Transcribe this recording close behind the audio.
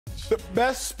The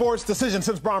best sports decision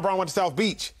since Braun went to South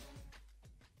Beach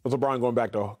was LeBron going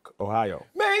back to Ohio.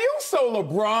 Man, you so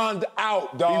LeBron'd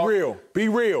out, dog. Be real. Be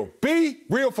real. Be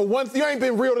real for once. You ain't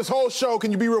been real this whole show.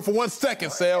 Can you be real for 1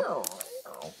 second, Sal?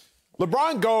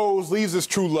 LeBron goes, leaves his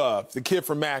true love, the kid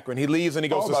from Akron. He leaves and he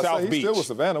goes to South Beach. He's still with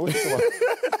Savannah. What you talking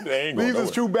about? Leaves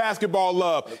his true basketball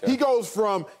love. Okay. He goes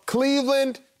from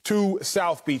Cleveland to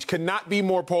South Beach. Could not be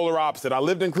more polar opposite. I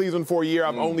lived in Cleveland for a year.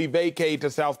 I've only vacated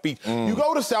to South Beach. You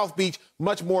go to South Beach,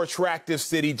 much more attractive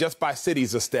city just by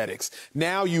city's aesthetics.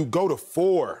 Now you go to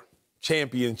 4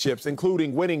 championships,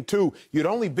 including winning 2. You'd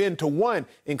only been to 1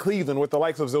 in Cleveland with the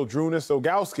likes of Zildrunas,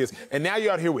 Ilgauskas, and now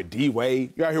you're out here with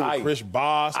D-Wade. You're out here with Chris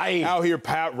Bosh. Out here,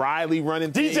 Pat Riley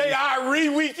running DJ things.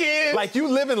 Irie weekend. Like, you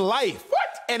living life.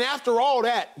 What? And after all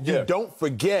that, you don't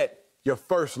forget your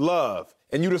first love,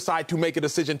 and you decide to make a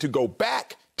decision to go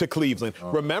back to Cleveland,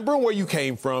 remembering where you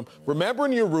came from,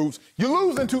 remembering your roots. You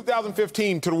lose in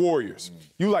 2015 to the Warriors.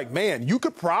 You like, man, you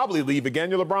could probably leave again.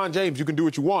 You're LeBron James. You can do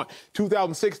what you want.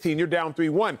 2016, you're down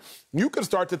 3-1. You could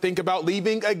start to think about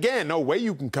leaving again. No way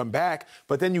you can come back.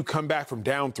 But then you come back from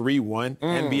down 3-1,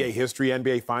 NBA history,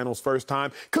 NBA Finals first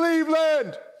time.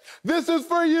 Cleveland, this is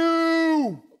for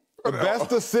you. The best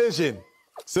decision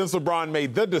since LeBron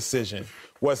made the decision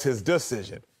was his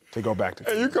decision to go back to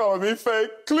Cleveland. And you calling me fake?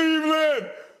 Cleveland,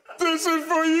 this is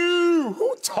for you.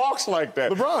 Who talks like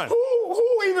that? LeBron.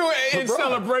 Who even in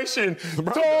celebration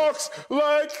talks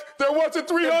like there wasn't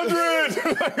 300?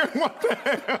 Like, what the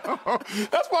hell?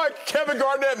 That's why Kevin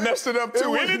Garnett messed it up,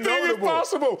 too. Anything is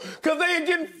possible. Because they ain't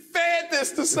getting fed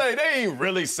this to say. They ain't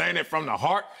really saying it from the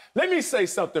heart. Let me say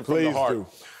something from the heart.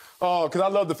 Oh, because I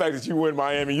love the fact that you were in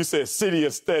Miami. You said city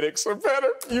aesthetics are better.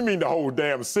 You mean the whole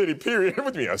damn city, period.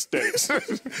 What do you mean aesthetics?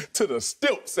 To the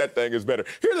stilts, that thing is better.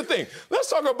 Here's the thing. Let's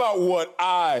talk about what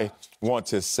I want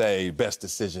to say best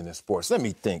decision in sports. Let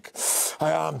me think.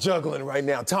 I'm juggling right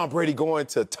now. Tom Brady going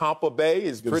to Tampa Bay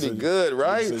is pretty good,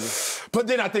 right? But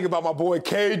then I think about my boy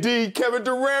KD, Kevin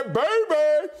Durant,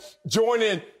 baby,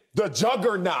 joining the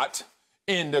juggernaut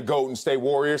in the Golden State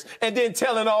Warriors, and then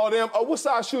telling all them, oh, what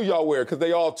size shoe y'all wear? Because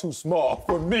they all too small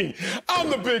for me. I'm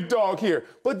the big dog here.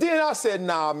 But then I said,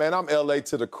 nah, man, I'm L.A.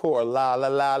 to the core. La, la,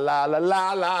 la, la, la,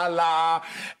 la, la, la.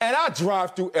 And I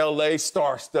drive through L.A.,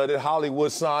 star-studded,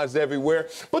 Hollywood signs everywhere.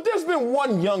 But there's been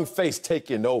one young face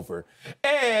taking over.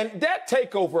 And that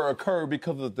takeover occurred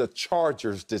because of the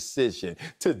Chargers' decision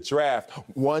to draft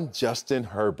one Justin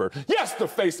Herbert. Yes, the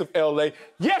face of L.A.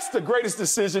 Yes, the greatest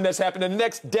decision that's happened in the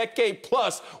next decade plus.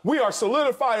 We are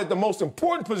solidified at the most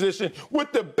important position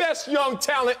with the best young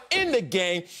talent in the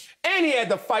game. And he had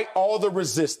to fight all the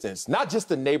resistance, not just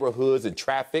the neighborhoods and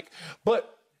traffic,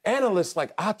 but analysts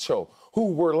like Acho,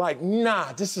 who were like,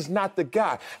 nah, this is not the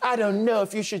guy. I don't know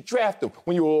if you should draft him.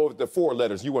 When you were over the 4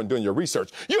 letters, you weren't doing your research.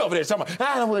 You over there talking about,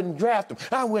 I wouldn't draft him.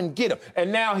 I wouldn't get him.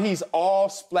 And now he's all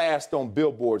splashed on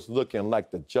billboards looking like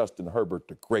the Justin Herbert,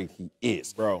 the great he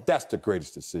is. Bro. That's the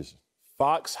greatest decision.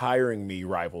 Fox hiring me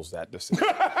rivals that decision.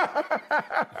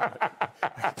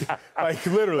 Like,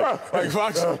 literally. Like,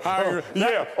 Fox hiring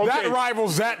that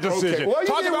rivals that decision. Well,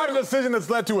 talk about a decision that's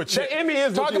led to a chip.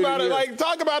 Talk about it,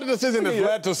 talk about a decision that's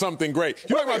led to something great.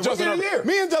 You talk about Justin Herbert.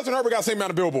 Me and Justin Herbert got the same amount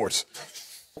of billboards.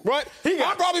 What?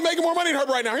 I'm probably making more money than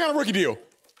Herbert right now. He on a rookie deal.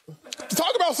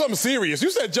 Talk about something serious. You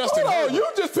said Justin Herbert. You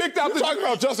just picked out talk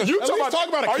about Justin. You talk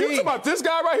about a king. Are you talking about this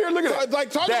guy right here? Look at that. Like,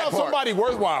 talk about somebody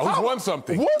worthwhile who's won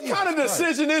something. What kind of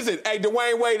decision is it? Hey,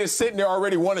 Dwayne Wade is sitting there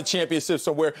already won a championship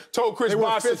somewhere. Told Chris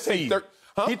Bosh to take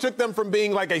He took them from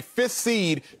being like a 5th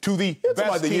seed to the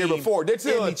best the team year before. They're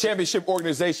still in the championship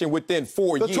organization within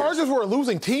 4 years. The Chargers were a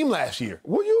losing team last year.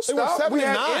 Will you stop? We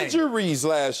had injuries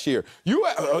last year.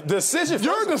 Your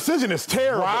decision is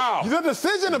terrible. Wow. The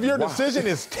decision of your decision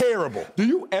is terrible. Do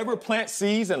you ever plant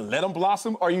seeds and let them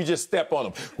blossom, or you just step on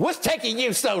them? What's taking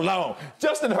you so long?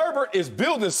 Justin Herbert is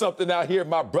building something out here,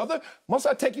 my brother. Must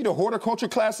I take you to horticulture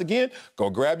class again? Go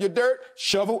grab your dirt,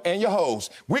 shovel, and your hose.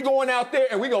 We're going out there,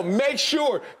 and we're going to make sure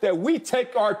that we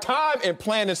take our time and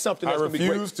planning something that's going to be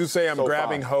great. I refuse to say I'm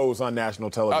grabbing hose on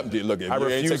national television. I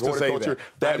refuse to say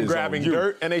that. I'm grabbing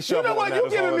dirt and a shovel. You know what? You're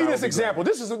giving me this example.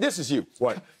 This is you.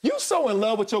 What? You so in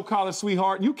love with your college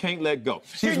sweetheart, you can't let go.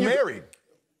 She's married.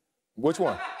 Which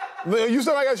one? You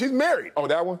said like she's married. Oh,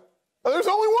 that one? There's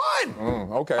only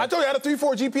one. Okay. I told you I had a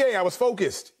 3.4 GPA. I was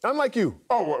focused. Unlike you.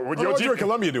 Oh, what you're in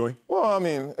Columbia doing? Well, I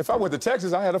mean, if I went to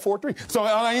Texas, I had a 4.3. So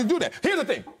I didn't do that. Here's the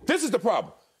thing. This is the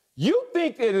problem. You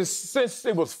think it is since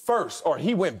it was first, or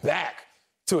he went back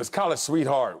to his college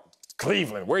sweetheart,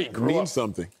 Cleveland, where he grew up. Means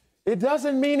something. It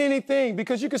doesn't mean anything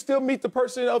because you can still meet the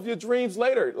person of your dreams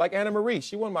later, like Anna Marie.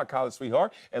 She wasn't my college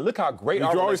sweetheart, and look how great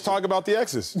our You always talk about the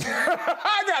exes.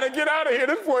 I got to get out of here.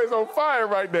 This boy is on fire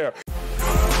right now.